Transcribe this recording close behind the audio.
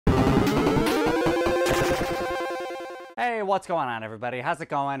Hey, what's going on, everybody? How's it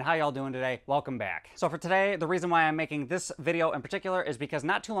going? How y'all doing today? Welcome back. So for today, the reason why I'm making this video in particular is because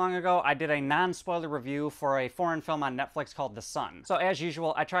not too long ago, I did a non-spoiler review for a foreign film on Netflix called The Sun. So as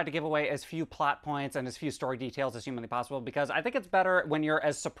usual, I tried to give away as few plot points and as few story details as humanly possible because I think it's better when you're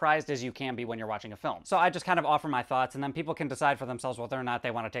as surprised as you can be when you're watching a film. So I just kind of offer my thoughts and then people can decide for themselves whether or not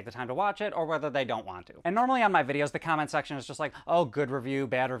they want to take the time to watch it or whether they don't want to. And normally on my videos, the comment section is just like, oh, good review,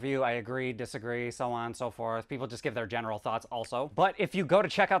 bad review, I agree, disagree, so on and so forth. People just give their general thoughts also. But if you go to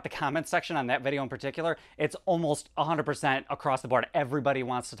check out the comments section on that video in particular, it's almost 100% across the board. Everybody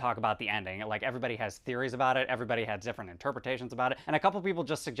wants to talk about the ending. Like, everybody has theories about it. Everybody has different interpretations about it. And a couple people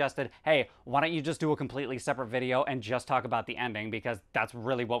just suggested, hey, why don't you just do a completely separate video and just talk about the ending, because that's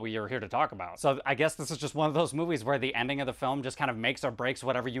really what we are here to talk about. So I guess this is just one of those movies where the ending of the film just kind of makes or breaks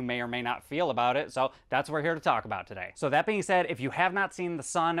whatever you may or may not feel about it. So that's what we're here to talk about today. So that being said, if you have not seen The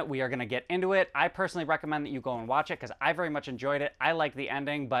Sun, we are going to get into it. I personally recommend that you go and watch it because I very much enjoyed it. I like the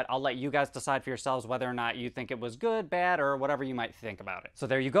ending, but I'll let you guys decide for yourselves whether or not you think it was good, bad, or whatever you might think about it. So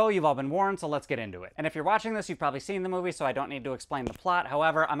there you go, you've all been warned, so let's get into it. And if you're watching this, you've probably seen the movie, so I don't need to explain the plot.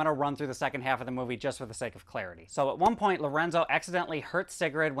 However, I'm gonna run through the second half of the movie just for the sake of clarity. So at one point, Lorenzo accidentally hurts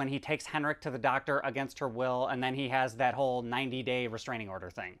Sigrid when he takes Henrik to the doctor against her will, and then he has that whole 90-day restraining order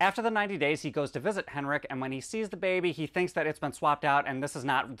thing. After the 90 days, he goes to visit Henrik, and when he sees the baby, he thinks that it's been swapped out, and this is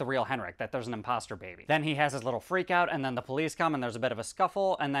not the real Henrik, that there's an imposter baby. Then he has his little freak out, and then the police come, and there's a bit of a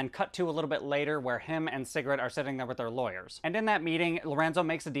scuffle, and then cut to a little bit later where him and Sigrid are sitting there with their lawyers. And in that meeting, Lorenzo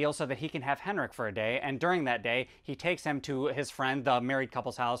makes a deal so that he can have Henrik for a day, and during that day, he takes him to his friend, the married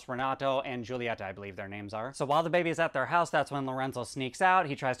couple's house, Renato and Giulietta, I believe their names are. So while the baby's at their house, that's when Lorenzo sneaks out.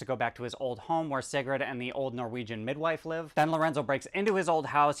 He tries to go back to his old home where Sigrid and the old Norwegian midwife live. Then Lorenzo breaks into his old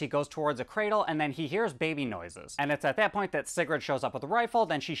house, he goes towards a cradle, and then he hears baby noises. And it's at that point that Sigrid shows up with a rifle,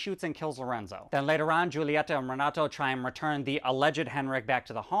 then she shoots and kills Lorenzo. Then later on, Giulietta and Renato try and return the alleged Henrik back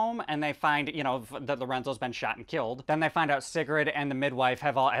to the home, and they find, you know, that Lorenzo's been shot and killed. Then they find out Sigrid and the midwife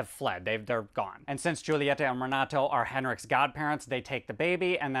have fled. They're gone. And since Giulietta and Renato are Henrik's godparents, they take the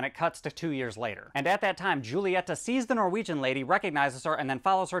baby, and then it cuts to 2 years later. And at that time, Giulietta sees the Norwegian lady, recognizes her, and then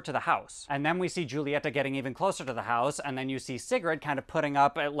follows her to the house. And then we see Giulietta getting even closer to the house, and then you see Sigrid kind of putting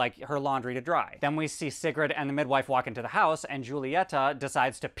up, like, her laundry to dry. Then we see Sigrid and the midwife walk into the house, and Giulietta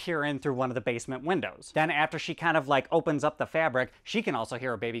decides to peer in through one of the basement windows. Then after she kind of, like, opens up the fabric, she can also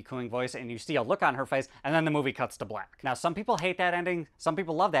hear a baby cooing voice, and you see a look on her face, and then the movie cuts to black. Now, some people hate that ending, some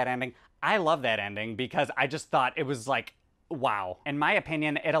people love that ending. I love that ending because I just thought it was like, wow. In my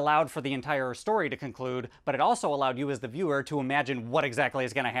opinion, it allowed for the entire story to conclude, but it also allowed you as the viewer to imagine what exactly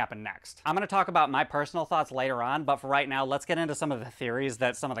is going to happen next. I'm going to talk about my personal thoughts later on, but for right now, let's get into some of the theories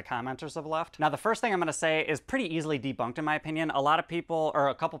that some of the commenters have left. Now, the first thing I'm going to say is pretty easily debunked in my opinion. A lot of people, or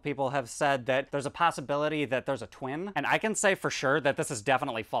a couple people, have said that there's a possibility that there's a twin, and I can say for sure that this is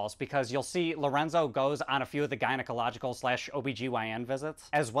definitely false because you'll see Lorenzo goes on a few of the gynecological / OBGYN visits,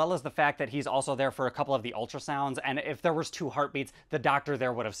 as well as the fact that he's also there for a couple of the ultrasounds, and if there was two heartbeats, the doctor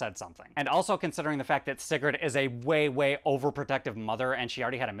there would have said something. And also considering the fact that Sigrid is a way overprotective mother and she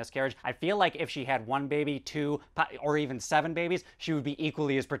already had a miscarriage, I feel like if she had one baby, two, or even 7 babies, she would be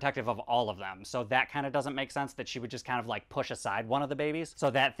equally as protective of all of them. So that kind of doesn't make sense that she would just kind of like push aside one of the babies.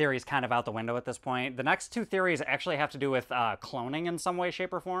 So that theory is kind of out the window at this point. The next two theories actually have to do with cloning in some way,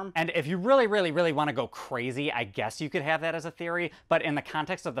 shape, or form. And if you really want to go crazy, I guess you could have that as a theory, but in the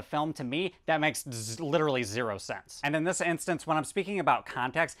context of the film, to me, that makes literally 0 sense. And in this instance, when I'm speaking about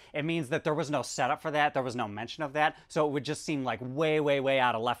context, it means that there was no setup for that, there was no mention of that, so it would just seem like way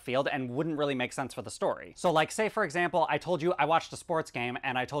out of left field and wouldn't really make sense for the story. So like, say for example, I told you I watched a sports game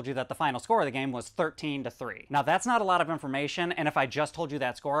and I told you that the final score of the game was 13-3. Now that's not a lot of information, and if I just told you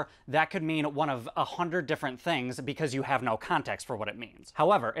that score, that could mean one of 100 different things because you have no context for what it means.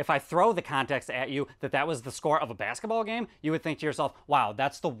 However, if I throw the context at you that that was the score of a basketball game, you would think to yourself, wow,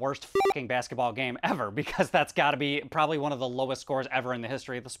 that's the worst fucking basketball game ever, because that's gotta be probably one of the lowest scores ever in the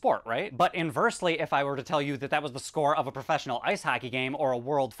history of the sport, right? But inversely, if I were to tell you that that was the score of a professional ice hockey game or a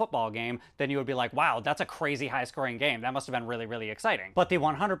world football game, then you would be like, wow, that's a crazy high scoring game. That must have been really exciting. But the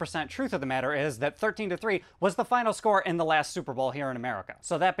 100% truth of the matter is that 13-3 was the final score in the last Super Bowl here in America.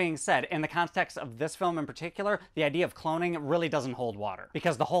 So that being said, in the context of this film in particular, the idea of cloning really doesn't hold water,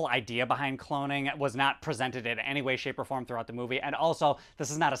 because the whole idea behind cloning was not presented in any way, shape, or form throughout the movie, and also, this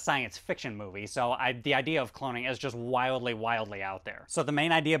is not a science fiction movie, so the idea of cloning is just wildly wildly, wildly out there. So the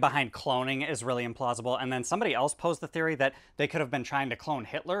main idea behind cloning is really implausible, and then somebody else posed the theory that they could have been trying to clone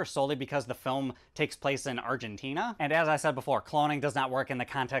Hitler solely because the film takes place in Argentina. And as I said before, cloning does not work in the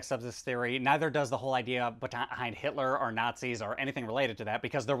context of this theory. Neither does the whole idea behind Hitler or Nazis or anything related to that,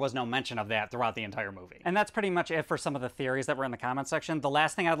 because there was no mention of that throughout the entire movie. And that's pretty much it for some of the theories that were in the comment section. The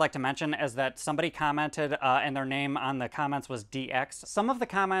last thing I'd like to mention is that somebody commented, and their name on the comments was DX. Some of the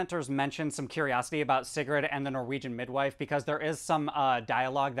commenters mentioned some curiosity about Sigrid and the Norwegian midwife, because there is some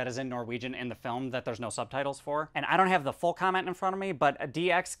dialogue that is in Norwegian in the film that there's no subtitles for. And I don't have the full comment in front of me, but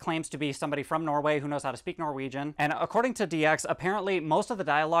DX claims to be somebody from Norway who knows how to speak Norwegian. And according to DX, apparently most of the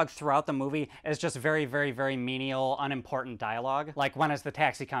dialogue throughout the movie is just very, very, very menial, unimportant dialogue. Like, when is the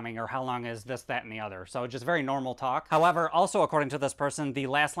taxi coming, or how long is this, that, and the other. So just very normal talk. However, also according to this person, the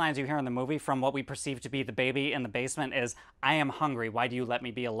last lines you hear in the movie from what we perceive to be the baby in the basement is, "I am hungry, why do you let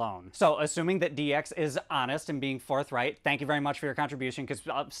me be alone?" So assuming that DX is honest and being forthright, thank you very much for your contribution, because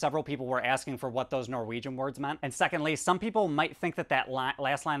several people were asking for what those Norwegian words meant. And secondly, some people might think that that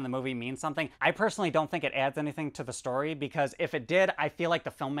last line in the movie means something. I personally don't think it adds anything to the story, because if it did, I feel like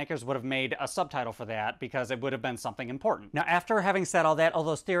the filmmakers would have made a subtitle for that, because it would have been something important. Now, after having said all that, all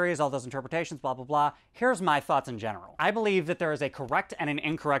those theories, all those interpretations, blah, blah, blah, here's my thoughts in general. I believe that there is a correct and an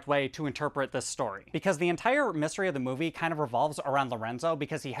incorrect way to interpret this story, because the entire mystery of the movie kind of revolves around Lorenzo,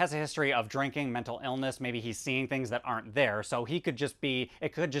 because he has a history of drinking, mental illness, maybe he's seeing things that aren't there, so he could just be,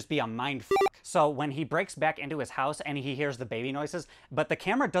 it could just be a mind fuck. So when he breaks back into his house and he hears the baby noises, but the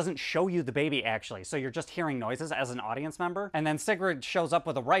camera doesn't show you the baby actually, so you're just hearing noises as an audience member. And then Sigrid shows up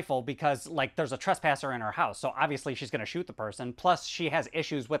with a rifle because, like, there's a trespasser in her house, so obviously she's gonna shoot the person, plus she has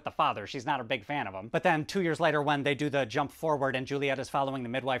issues with the father, she's not a big fan of him. But then 2 years later, when they do the jump forward and Juliet is following the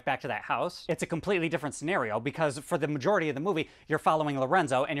midwife back to that house, it's a completely different scenario, because for the majority of the movie, you're following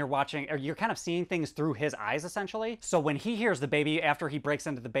Lorenzo and you're watching, or you're kind of seeing things through his eyes, essentially. So when he hears the baby after he breaks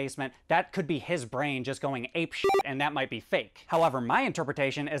into the basement, that could be his brain just going ape shit, and that might be fake. However, my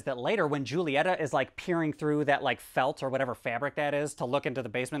interpretation is that later, when Julieta is like peering through that like felt or whatever fabric that is to look into the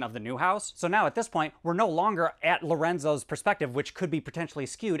basement of the new house, so now at this point, we're no longer at Lorenzo's perspective, which could be potentially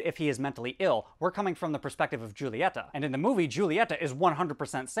skewed if he is mentally ill. We're coming from the perspective of Julieta. And in the movie, Julieta is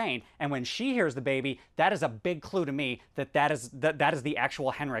 100% sane, and when she hears the baby, that is a big clue to me that that is the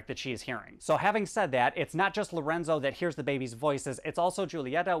actual Henrik that she is hearing. So having said that, it's not just Lorenzo that hears the baby's voices, it's also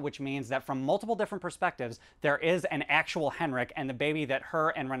Julieta, which means that from multiple different perspectives, there is an actual Henrik, and the baby that her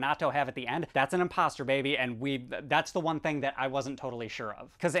and Renato have at the end, that's an imposter baby, and that's the one thing that I wasn't totally sure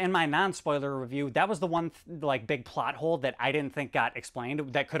of. Because in my non-spoiler review, that was the one like big plot hole that I didn't think got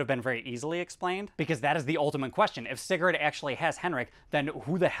explained, that could have been very easily explained, because that is the ultimate question. If Sigrid actually has Henrik, then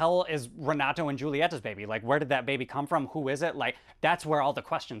who the hell is Renato and Julieta's baby? Like, where did that baby come from? Who is it? Like, that's where all the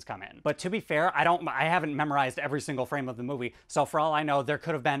questions come in. But to be fair, I haven't memorized every single frame of the movie, so for all I know, there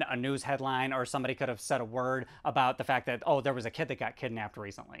could have been a news headline, or somebody could have said a word about the fact that, oh, there was a kid that got kidnapped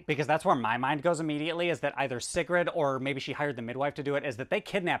recently. Because that's where my mind goes immediately, is that either Sigrid, or maybe she hired the midwife to do it, is that they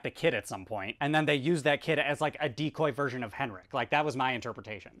kidnapped a kid at some point, and then they used that kid as like a decoy version of Henrik. Like, that was my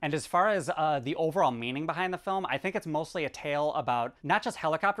interpretation. And as far as the overall meaning behind the film, I think it's mostly a tale about not just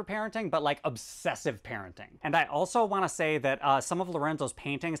helicopter parenting, but like obsessive parenting. And I also want to say that some of Lorenzo's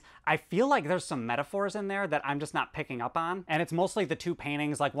paintings, I feel like there's some metaphors in there that I'm just not picking up on. And it's mostly the two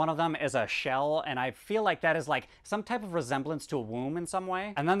paintings. Like, one of them is a shell, and I feel like that is like some type of resemblance to a womb in some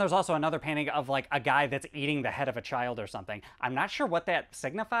way. And then there's also another painting of like a guy that's eating the head of a child or something. I'm not sure what that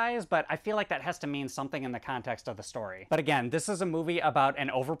signifies, but I feel like that has to mean something in the context of the story. But again, this is a movie about an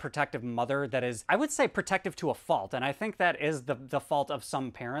overprotective mother that is, I would say, protective to a fault. And I think that is the fault of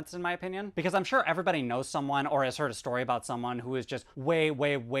some parents, in my opinion, because I'm sure everybody knows someone or has heard a story about someone who is just way,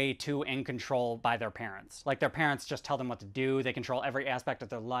 way, way too in control by their parents. Like, their parents just tell them what to do. They control every aspect of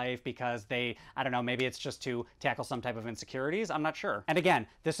their life because they, I don't know, maybe it's just to tackle some type of insecurities. I'm not sure. And again,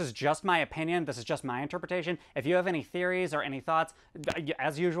 this is just my opinion. This is just my interpretation. If you have any theories or any thoughts,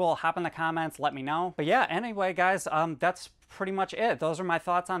 as usual, hop in the comments, let me know. But yeah, anyway, guys, that's pretty much it. Those are my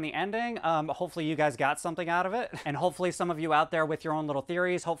thoughts on the ending. Hopefully you guys got something out of it. And hopefully some of you out there with your own little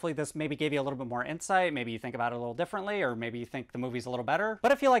theories, hopefully this maybe gave you a little bit more insight. Maybe you think about it a little differently, or maybe you think the movie's a little better.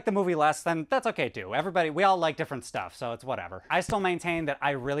 But if you like the movie less, then that's okay too. We all like different stuff, so it's whatever. I still maintain that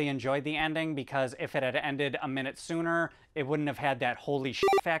I really enjoyed the ending, because if it had ended a minute sooner, it wouldn't have had that holy shit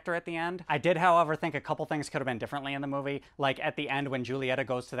factor at the end. I did, however, think a couple things could have been differently in the movie. Like, at the end when Julieta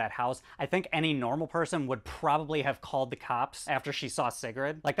goes to that house, I think any normal person would probably have called the cops cops after she saw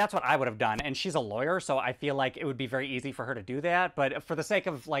Sigrid. Like, that's what I would have done. And she's a lawyer, so I feel like it would be very easy for her to do that. But for the sake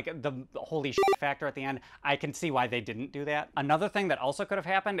of like the holy shit factor at the end, I can see why they didn't do that. Another thing that also could have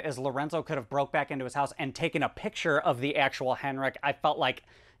happened is Lorenzo could have broke back into his house and taken a picture of the actual Henrik. I felt like,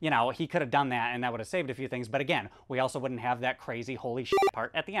 you know, he could have done that and that would have saved a few things. But again, we also wouldn't have that crazy holy shit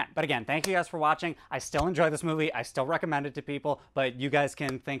part at the end. But again, thank you guys for watching. I still enjoy this movie. I still recommend it to people, but you guys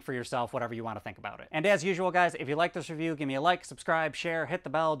can think for yourself whatever you want to think about it. And as usual, guys, if you like this review, give me a like, subscribe, share, hit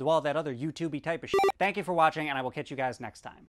the bell, do all that other YouTube-y type of shit. Thank you for watching, and I will catch you guys next time.